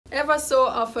Ever so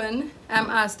often, I'm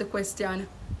asked the question,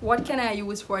 what can I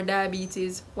use for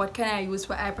diabetes? What can I use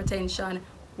for hypertension?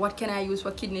 What can I use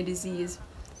for kidney disease?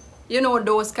 You know,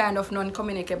 those kind of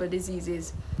non-communicable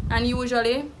diseases. And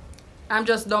usually, I'm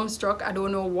just dumbstruck. I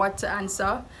don't know what to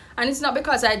answer. And it's not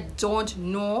because I don't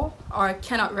know or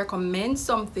cannot recommend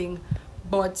something,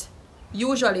 but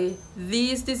usually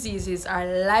these diseases are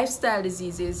lifestyle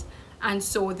diseases, and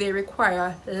so they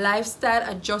require lifestyle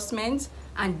adjustments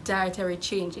and dietary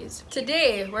changes.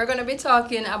 Today we're going to be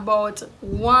talking about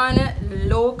one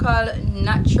local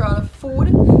natural food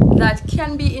that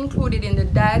can be included in the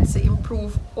diet to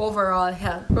improve overall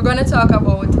health. We're going to talk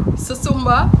about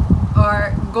Susumba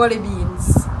or Gully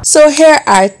Beans. So here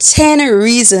are 10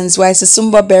 reasons why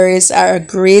Susumba berries are a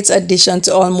great addition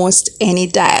to almost any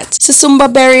diet.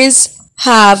 Susumba berries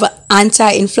have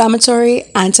anti-inflammatory,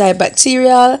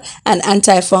 antibacterial, and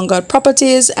antifungal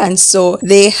properties, and so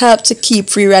they help to keep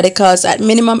free radicals at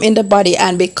minimum in the body,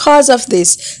 and because of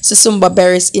this, Susumba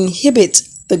berries inhibit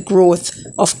the growth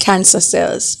of cancer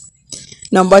cells.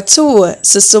 Number 2,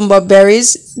 Susumba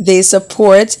berries, they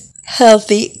support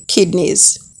healthy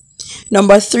kidneys.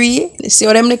 Number 3, see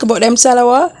what I'm like about them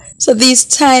salawa? So these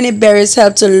tiny berries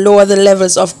help to lower the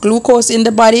levels of glucose in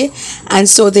the body, and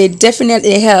so they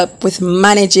definitely help with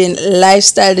managing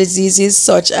lifestyle diseases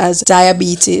such as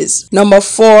diabetes. Number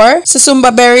 4,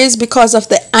 Susumba berries, because of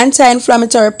the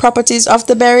anti-inflammatory properties of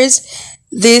the berries,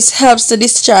 this helps to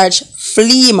discharge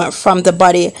phlegm from the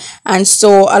body, and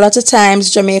so a lot of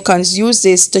times Jamaicans use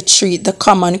this to treat the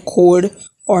common cold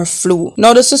or flu.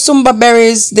 Now the Susumba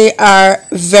berries, they are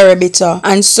very bitter,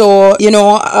 and so you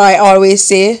know I always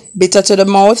say bitter to the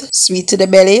mouth, sweet to the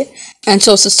belly, and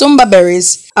so Susumba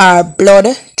berries are blood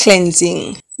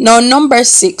cleansing. Now number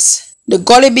 6, the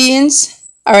Gully beans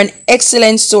are an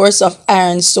excellent source of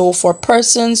iron. So for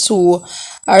persons who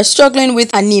are struggling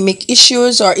with anemic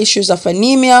issues or issues of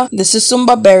anemia, the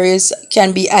Susumba berries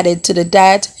can be added to the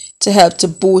diet to help to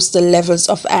boost the levels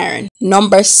of iron.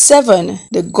 Number 7,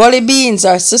 the Gully beans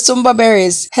or Susumba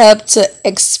berries help to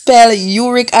expel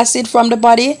uric acid from the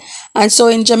body, and so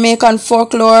in Jamaican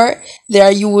folklore they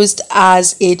are used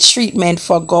as a treatment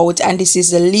for gout, and this is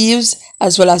the leaves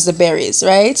as well as the berries,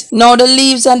 right? Now the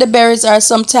leaves and the berries are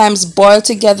sometimes boiled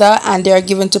together, and they are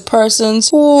given to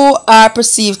persons who are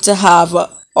perceived to have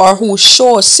or who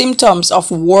show symptoms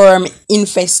of worm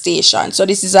infestation. So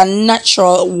this is a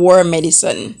natural worm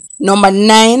medicine. Number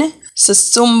 9,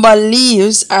 Susumba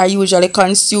leaves are usually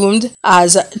consumed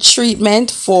as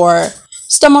treatment for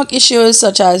stomach issues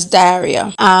such as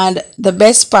diarrhea. And the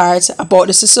best part about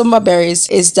the Susumba berries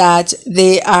is that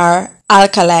they are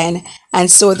alkaline, and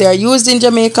so they are used in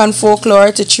Jamaican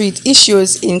folklore to treat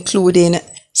issues including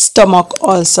stomach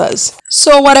ulcers.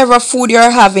 So whatever food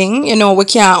you're having, you know, we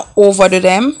can't overdo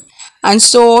them. And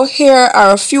so here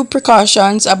are a few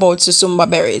precautions about Susumba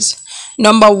berries.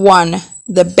 Number 1,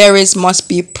 the berries must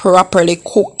be properly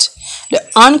cooked. The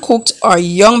uncooked or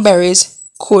young berries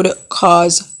could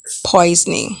cause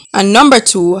poisoning. And number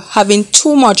 2, having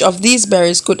too much of these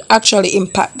berries could actually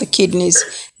impact the kidneys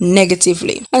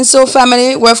negatively. And so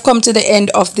family, we've come to the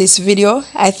end of this video.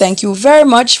 I thank you very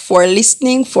much for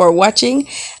listening, for watching,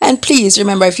 and please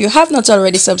remember, if you have not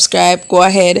already subscribed, go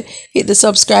ahead, hit the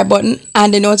subscribe button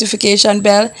and the notification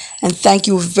bell, and thank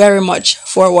you very much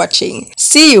for watching.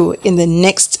 See you in the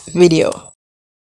next video.